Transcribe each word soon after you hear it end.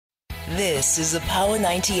This is a Power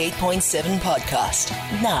 98.7 podcast.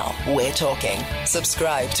 Now we're talking.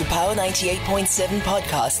 Subscribe to Power 98.7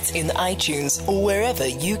 podcasts in iTunes or wherever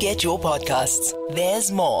you get your podcasts.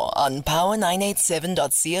 There's more on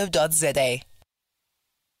power987.co.za.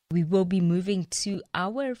 We will be moving to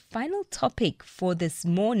our final topic for this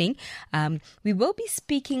morning. We will be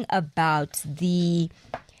speaking about the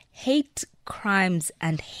Hate Crimes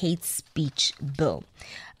and Hate Speech Bill.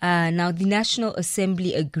 Now, the National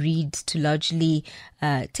Assembly agreed to largely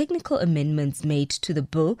technical amendments made to the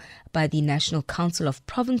bill by the National Council of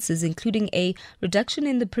Provinces, including a reduction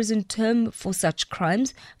in the prison term for such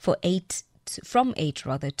crimes from 8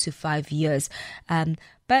 to 5 years.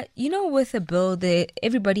 But, with a bill,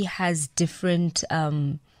 everybody has different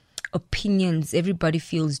opinions. Everybody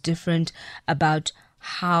feels different about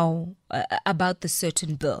about the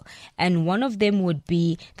certain bill, and one of them would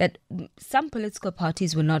be that some political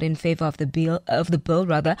parties were not in favor of the bill.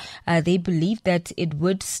 They believe that it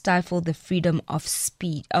would stifle the freedom of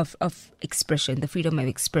speech, of expression, the freedom of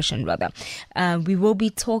expression. We will be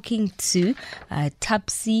talking to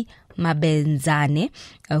Thabsi Mabenzane,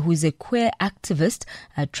 who's a queer activist,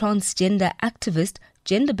 a transgender activist,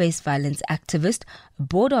 gender-based violence activist,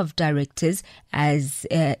 board of directors as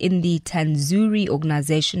in the Tanzuri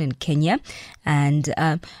organization in Kenya, and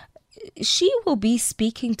she will be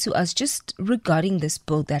speaking to us just regarding this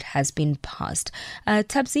bill that has been passed.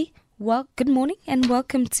 Thabsi, good morning and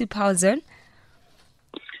welcome to Power Zone.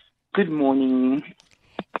 Good morning.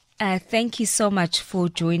 Thank you so much for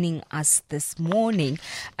joining us this morning.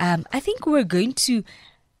 I think we're going to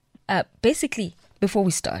basically, before we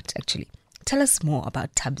start, actually, tell us more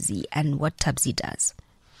about Thabsi and what Thabsi does.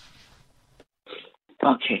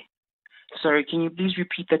 Okay. Sorry, can you please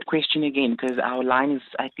repeat that question again? Because I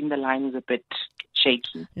think the line is a bit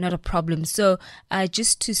shaky. Not a problem. So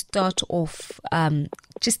just to start off,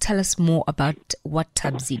 just tell us more about what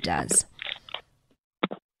Thabsi does.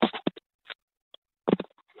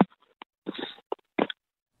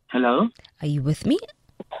 Hello? Are you with me?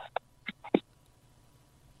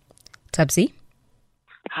 Thabsi?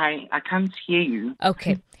 Hi, I can't hear you.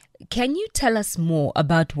 Okay. Can you tell us more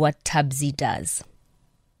about what Thabsi does?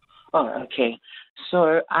 Oh, okay.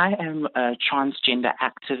 So I am a transgender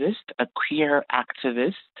activist, a queer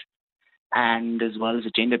activist, and as well as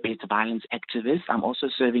a gender-based violence activist. I'm also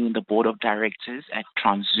serving in the board of directors at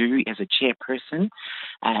Tanzuri as a chairperson,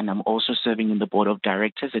 and I'm also serving in the board of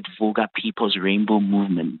directors at Vuga People's Rainbow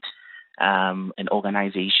Movement, an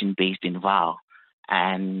organization based in Vaal.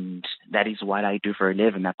 And that is what I do for a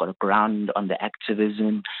living. I've got a ground on the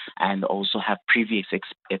activism and also have previous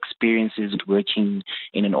experiences working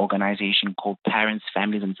in an organization called Parents,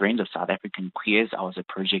 Families and Friends of South African Queers. I was a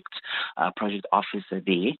project officer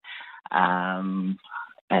there. I've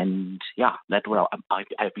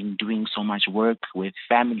been doing so much work with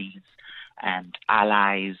families and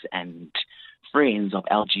allies and friends of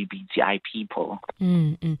LGBTQI people.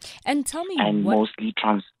 Mm-hmm. And tell me, mostly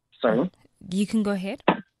Sorry? You can go ahead.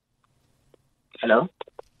 Hello?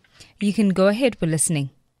 You can go ahead. We're listening.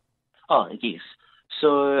 Oh, yes.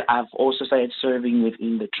 So I've also started serving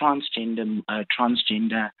within the transgender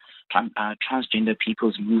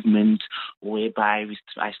people's movement, whereby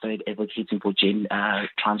I started advocating for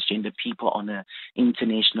transgender people on an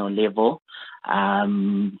international level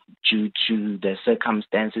due to the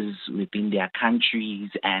circumstances within their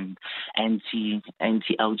countries and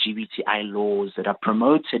anti-LGBTI laws that are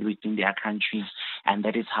promoted within their countries, and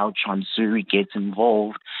that is how Tanzuri gets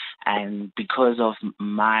involved. And because of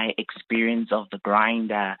my experience of the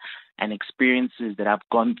grinder and experiences that I've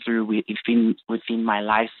gone through within my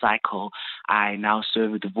life cycle, I now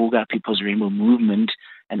serve with the Vuga People's Rainbow Movement,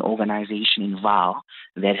 an organization in Vaal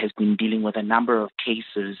that has been dealing with a number of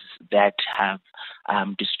cases that have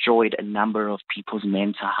destroyed a number of people's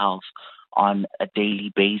mental health on a daily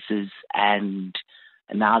basis. And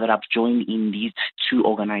now that I've joined in these two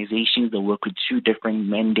organizations, they work with two different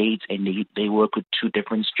mandates and they work with two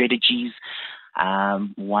different strategies.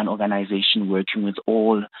 One organization working with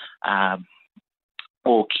all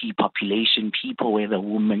key population people, whether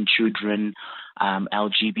women, children,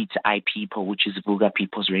 LGBTI people, which is Vuga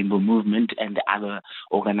People's Rainbow Movement, and the other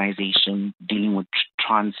organization dealing with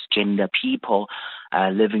transgender people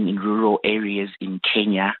living in rural areas in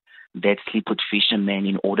Kenya that sleep with fishermen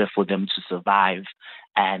in order for them to survive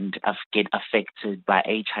and get affected by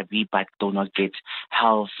HIV but do not get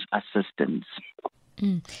health assistance.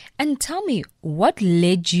 And tell me, what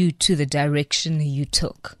led you to the direction you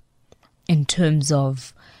took in terms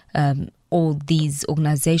of all these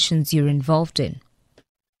organizations you're involved in?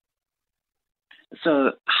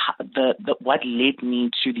 So what led me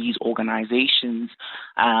to these organizations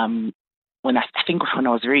I think when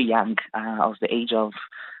I was very young, I was the age of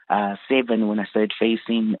 7 when I started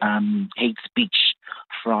facing hate speech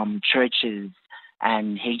from churches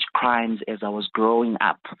and hate crimes as I was growing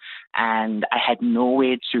up. And I had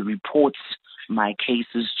nowhere to report my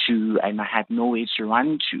cases to, and I had nowhere to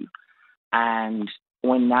run to. And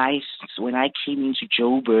when I came into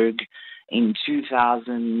Joburg in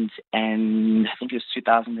 2000, and I think it was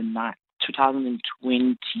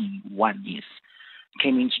 2021, yes,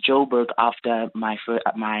 came into Joburg after my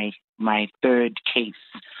third case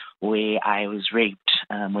where I was raped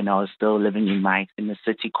when I was still living in a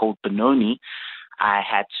city called Benoni. I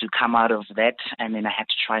had to come out of that, and then I had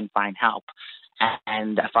to try and find help.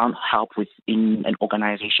 And I found help within an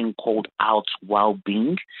organization called Out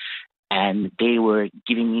Wellbeing, and they were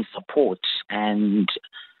giving me support and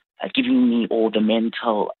giving me all the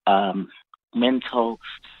mental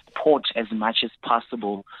support as much as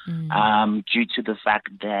possible, due to the fact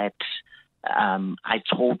that I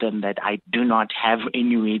told them that I do not have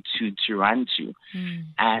anywhere to run to.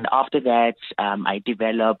 And after that, I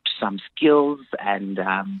developed some skills, and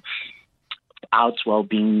Out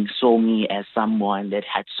Wellbeing saw me as someone that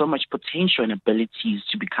had so much potential and abilities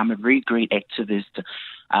to become a very great activist,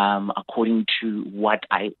 according to what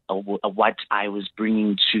I was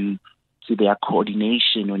bringing to their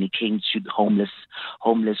coordination when it came to the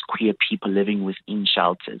homeless queer people living within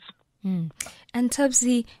shelters. And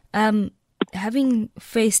Tabzi, having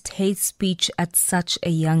faced hate speech at such a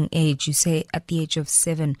young age, you say at the age of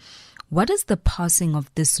 7, what does the passing of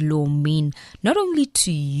this law mean, not only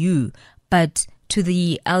to you, but to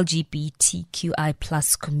the LGBTQI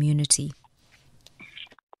plus community?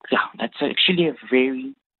 Yeah, that's actually a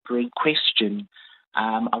very great question.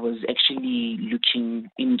 I was actually looking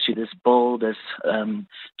into this bill this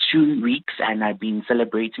 2 weeks, and I've been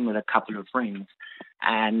celebrating with a couple of friends.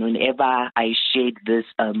 And whenever I shared this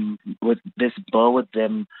bill with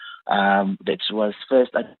them, that was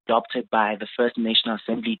first adopted by the First National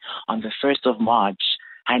Assembly on the 1st of March,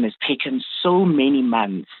 and it's taken so many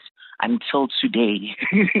months until today.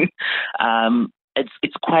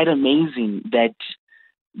 It's quite amazing that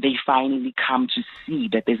they finally come to see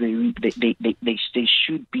that there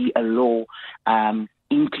should be a law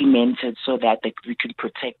implemented so that we can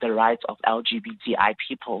protect the rights of LGBTI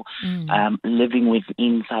people living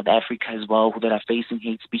within South Africa as well, that are facing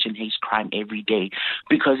hate speech and hate crime every day.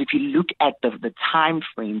 Because if you look at the time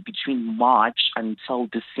frame between March until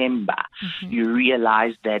December, you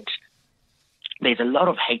realize that there's a lot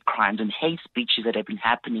of hate crimes and hate speeches that have been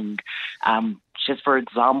happening. Just for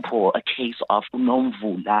example, a case of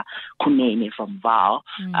Unomvula Kunene from Val.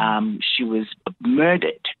 She was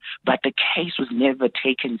murdered, but the case was never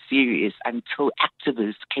taken serious until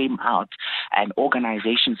activists came out and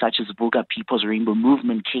organizations such as Vuga People's Rainbow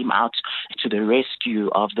Movement came out to the rescue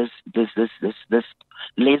of this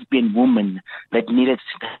lesbian woman that needed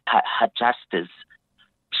her justice.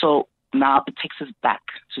 So now it takes us back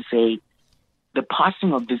to say, the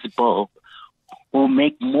passing of this bill will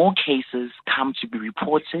make more cases come to be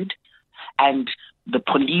reported, and the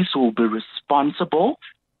police will be responsible,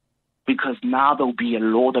 because now there will be a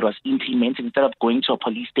law that was implemented. Instead of going to a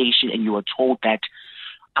police station and you are told that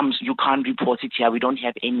you can't report it here, we don't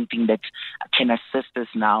have anything that can assist us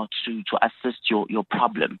now to assist your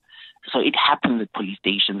problem. So it happens at police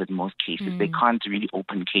stations in most cases. They can't really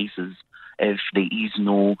open cases if there is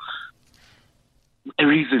no a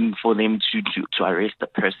reason for them to arrest the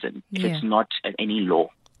person. Yeah. It's not any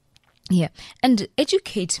law. Yeah. And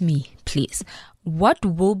educate me, please. What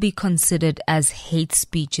will be considered as hate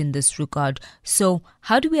speech in this regard? So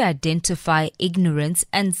how do we identify ignorance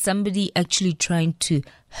and somebody actually trying to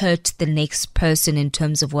hurt the next person in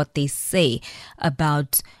terms of what they say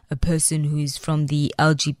about a person who is from the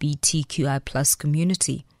LGBTQI plus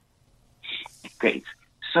community? Great.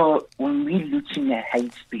 So when we're looking at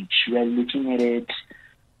hate speech, we are looking at it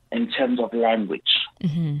in terms of language.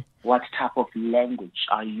 What type of language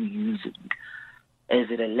are you using? Is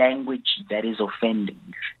it a language that is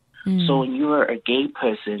offending? So when you are a gay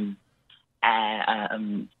person, a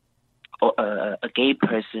gay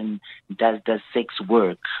person does sex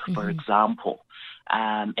work, for example,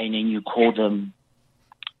 and then you call them,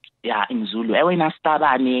 in Zulu,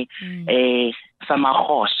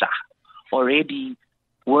 already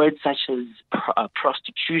words such as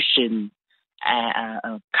prostitution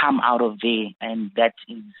come out of there, and that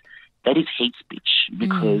is hate speech,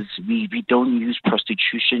 because we don't use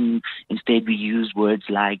prostitution. Instead, we use words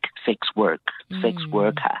like sex work, sex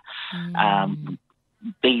worker.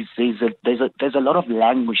 there's a lot of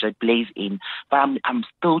language that plays in, but I'm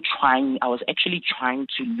still trying. I was actually trying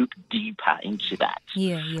to look deeper into that.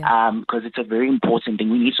 Because it's a very important thing.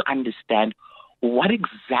 We need to understand what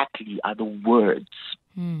exactly are the words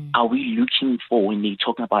are we looking for when they're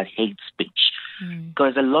talking about hate speech.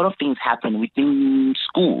 Because a lot of things happen within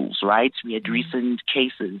schools, right? We had recent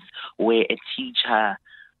cases where a teacher,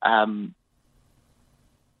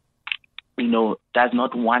 does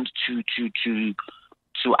not want to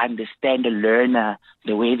understand a learner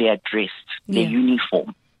the way they are dressed, their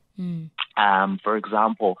uniform. For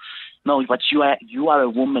example, no, but you are a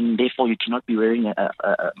woman, therefore you cannot be wearing a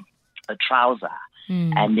trouser.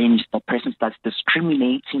 And then the person starts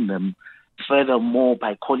discriminating them furthermore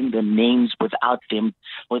by calling them names without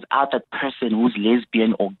that person who's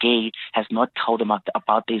lesbian or gay has not told them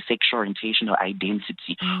about their sexual orientation or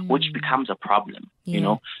identity, which becomes a problem,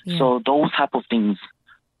 So those type of things,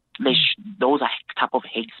 those are type of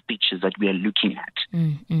hate speeches that we are looking at.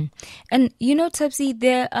 And Tabzi,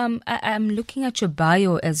 there I'm looking at your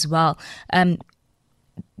bio as well.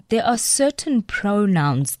 There are certain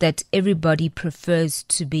pronouns that everybody prefers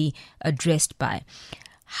to be addressed by.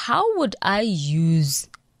 How would I use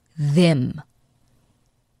them?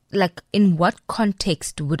 Like, in what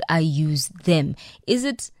context would I use them? Is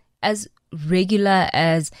it as regular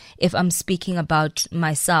as if I'm speaking about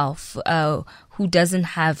myself, who doesn't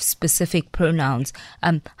have specific pronouns?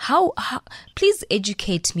 How? Please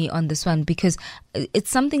educate me on this one, because it's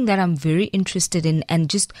something that I'm very interested in and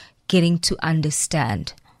just getting to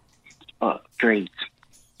understand. Oh, great.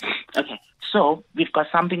 Okay, so we've got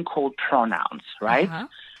something called pronouns, right?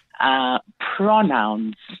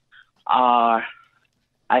 Pronouns are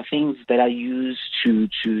things that are used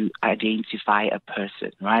to identify a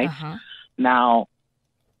person, right? Now,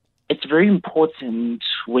 it's very important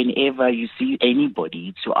whenever you see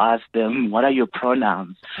anybody to ask them, what are your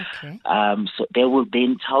pronouns? So they will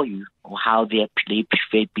then tell you how they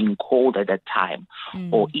prefer being called at that time,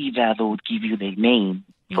 or either they would give you their name,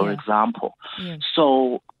 for example.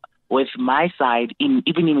 So with my side, even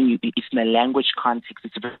when it's in a language context,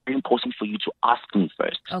 it's very important for you to ask me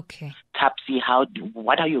first. Tapsi,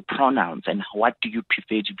 what are your pronouns and what do you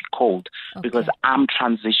prefer to be called? Because I'm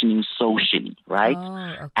transitioning socially, right?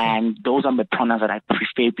 And those are the pronouns that I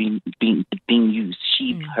prefer being used: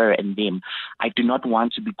 she, her, and them. I do not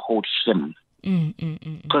want to be called him.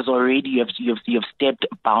 Because already you have stepped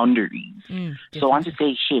boundaries. So once you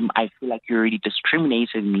say him, I feel like you already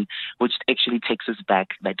discriminated me, which actually takes us back.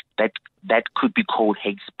 That could be called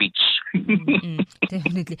hate speech.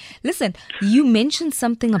 Definitely. Listen, you mentioned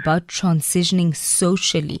something about transitioning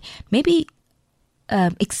socially. Maybe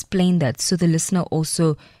explain that so the listener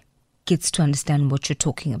also gets to understand what you're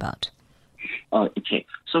talking about. Okay.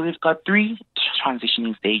 So we've got 3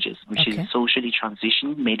 transitioning stages, which is socially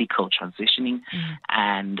transitioning, medical transitioning,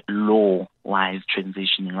 and law-wise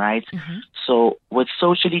transitioning, right? So with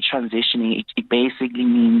socially transitioning, it basically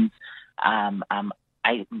means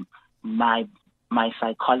my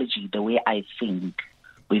psychology, the way I think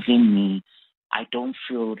within me, I don't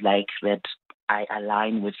feel like that I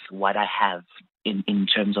align with what I have in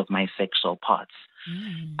terms of my sexual parts.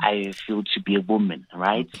 I feel to be a woman,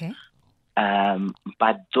 right?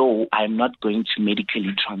 But though I'm not going to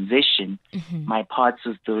medically transition, my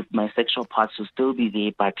sexual parts will still be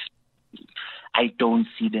there, but I don't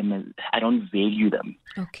see them I don't value them.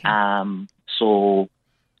 So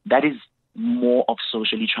that is more of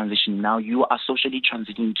socially transitioning. Now you are socially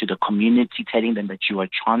transitioning to the community, telling them that you are a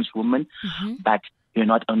trans woman, but you're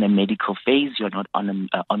not on a medical phase, you're not on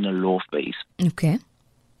a law phase.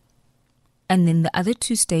 And then the other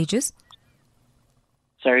 2 stages?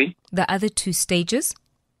 Sorry? The other 2 stages?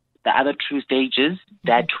 The other 2 stages,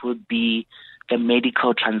 that would be the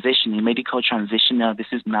medical transition. In medical transition, this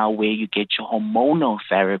is now where you get your hormonal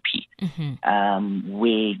therapy,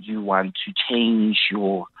 where you want to change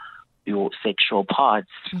your sexual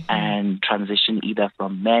parts and transition either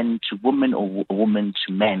from men to women or woman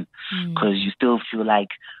to men, because you still feel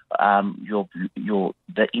like in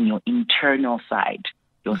your internal side,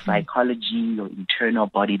 your psychology, your internal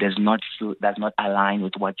body does not align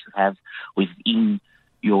with what you have within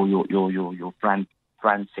your front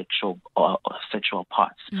sexual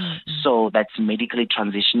parts. So that's medically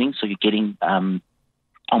transitioning. So you're getting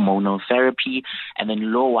hormonal therapy, and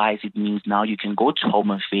then law-wise, it means now you can go to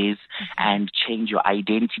Home Affairs and change your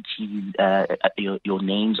identity, your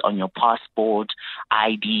names on your passport,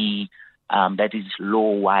 ID. That is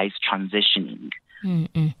law-wise transitioning.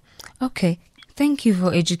 Okay. Thank you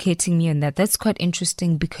for educating me on that. That's quite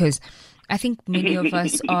interesting because I think many of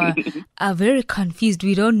us are very confused.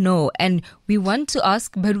 We don't know, and we want to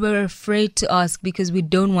ask, but we're afraid to ask because we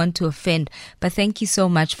don't want to offend. But thank you so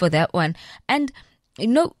much for that one. And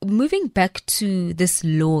moving back to this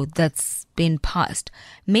law that's been passed,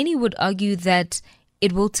 many would argue that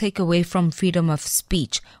it will take away from freedom of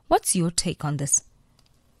speech. What's your take on this?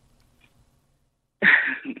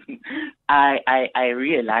 I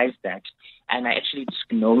realized that, and I actually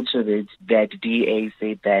took note of it, that DA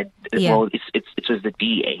said that, well, it was the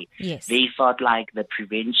DA. Yes. They felt like the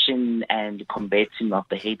prevention and combating of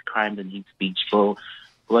the hate crimes and hate speech bill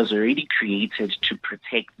was already created to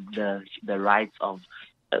protect the rights of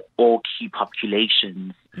all key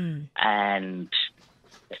populations. And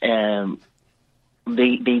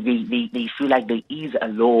they feel like there is a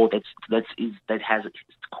law that has,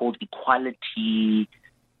 it's called equality.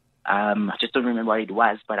 I just don't remember what it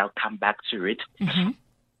was, but I'll come back to it.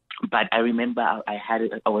 But I remember I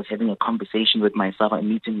was having a conversation with myself and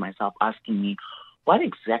meeting myself, asking me, what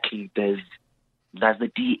exactly does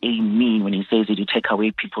the DA mean when he says that you take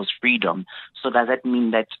away people's freedom? So does that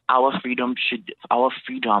mean that our freedom should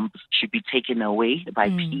be taken away by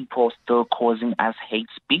people still causing us hate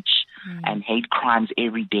speech and hate crimes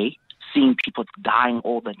every day, seeing people dying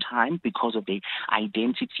all the time because of their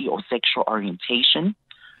identity or sexual orientation?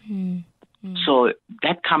 So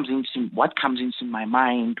that comes into my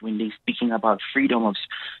mind when they're speaking about freedom of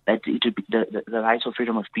that it would be the rights of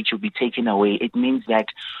freedom of speech will be taken away. It means that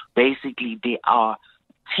basically they are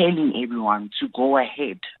telling everyone to go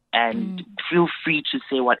ahead and feel free to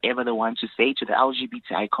say whatever they want to say to the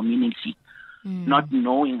LGBTI community, not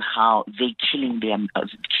knowing how they're killing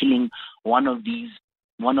one of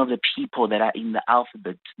the people that are in the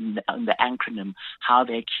alphabet, in the acronym, how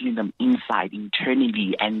they're killing them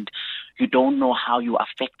internally, and you don't know how you're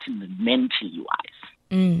affecting them mentally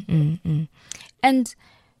wise. And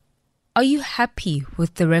are you happy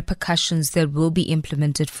with the repercussions that will be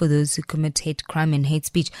implemented for those who commit hate crime and hate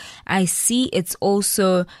speech? I see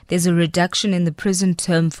there's a reduction in the prison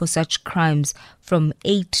term for such crimes from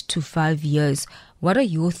 8 to 5 years. What are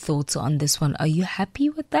your thoughts on this one? Are you happy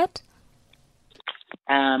with that?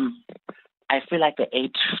 I feel like the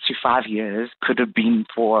 8 to 5 years could have been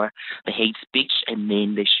for the hate speech, and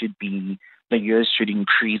then the years should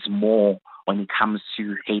increase more when it comes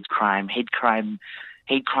to hate crime. Hate crime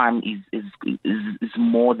is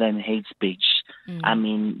more than hate speech. I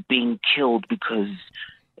mean, being killed because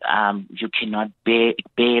you cannot bear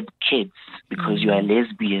kids because you are a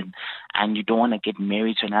lesbian and you don't want to get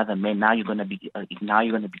married to another man. Now you're going to be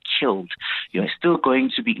killed. You're still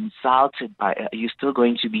going to be insulted you're still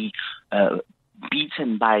going to be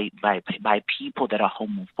beaten by people that are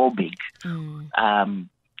homophobic,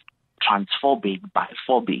 transphobic,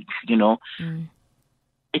 biphobic.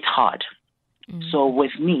 It's hard. So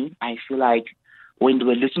with me, I feel like when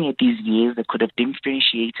we're looking at these years, they could have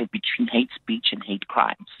differentiated between hate speech and hate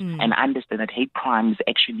crimes, and understand that hate crime is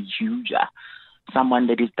actually huger. Someone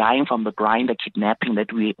that is dying from the grinder kidnapping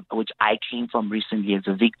which I came from recently as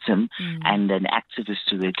a victim and an activist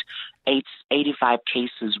to it. 85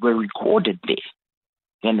 cases were recorded there.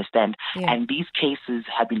 You understand? Yeah. And these cases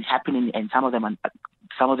have been happening, and some of them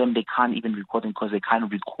they can't even record them because they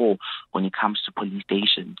can't recall when it comes to police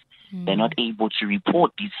stations. They're not able to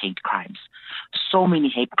report these hate crimes. So many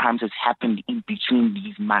hate crimes has happened in between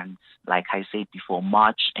these months, like I said before,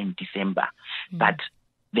 March and December, but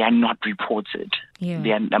they are not reported. Yeah.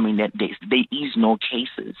 There is no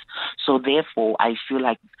cases. So therefore, I feel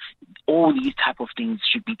like all these type of things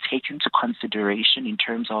should be taken into consideration in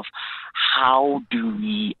terms of how do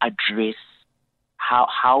we address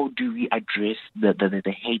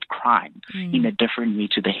the hate crime in a different way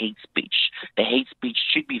to the hate speech. The hate speech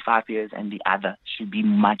should be 5 years and the other should be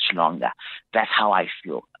much longer. That's how I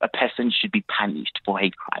feel. A person should be punished for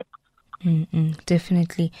hate crime.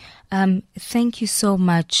 Definitely. Thank you so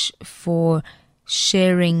much for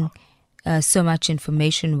sharing so much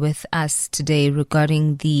information with us today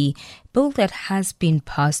regarding the bill that has been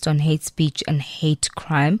passed on hate speech and hate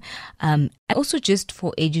crime, and also just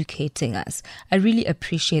for educating us. I really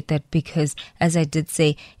appreciate that because, as I did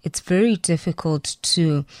say, it's very difficult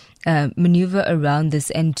to maneuver around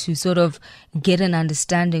this and to sort of get an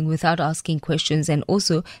understanding without asking questions. And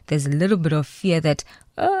also, there's a little bit of fear that,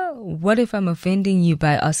 what if I'm offending you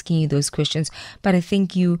by asking you those questions? But I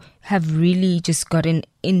think you have really just gotten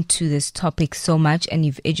into this topic so much and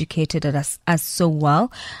you've educated us so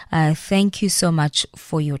well. Thank you so much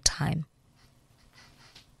for your time.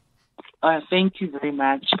 Thank you very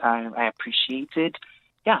much. I appreciate it.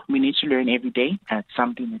 Yeah, we need to learn every day. That's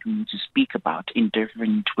something that we need to speak about in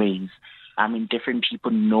different ways. I mean, different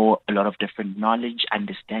people know a lot of different knowledge,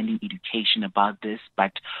 understanding, education about this,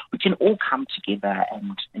 but we can all come together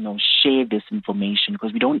and, share this information,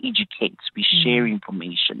 because we don't educate, we share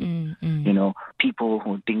information. People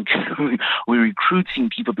who think we're recruiting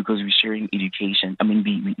people because we're sharing education. I mean,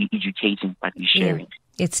 we're educating, but we're sharing.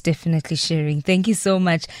 Yeah. It's definitely sharing. Thank you so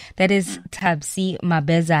much. That is Thabsi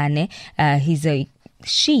Mabezane.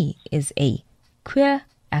 She is a queer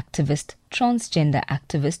activist, transgender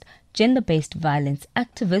activist, gender-based violence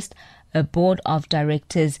activist, a board of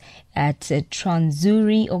directors at a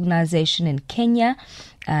Transuri organization in Kenya.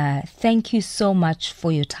 Thank you so much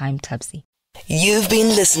for your time, Thabsi. You've been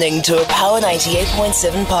listening to a Power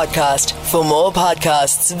 98.7 podcast. For more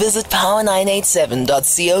podcasts, visit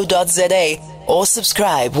power987.co.za or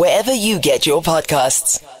subscribe wherever you get your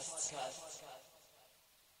podcasts.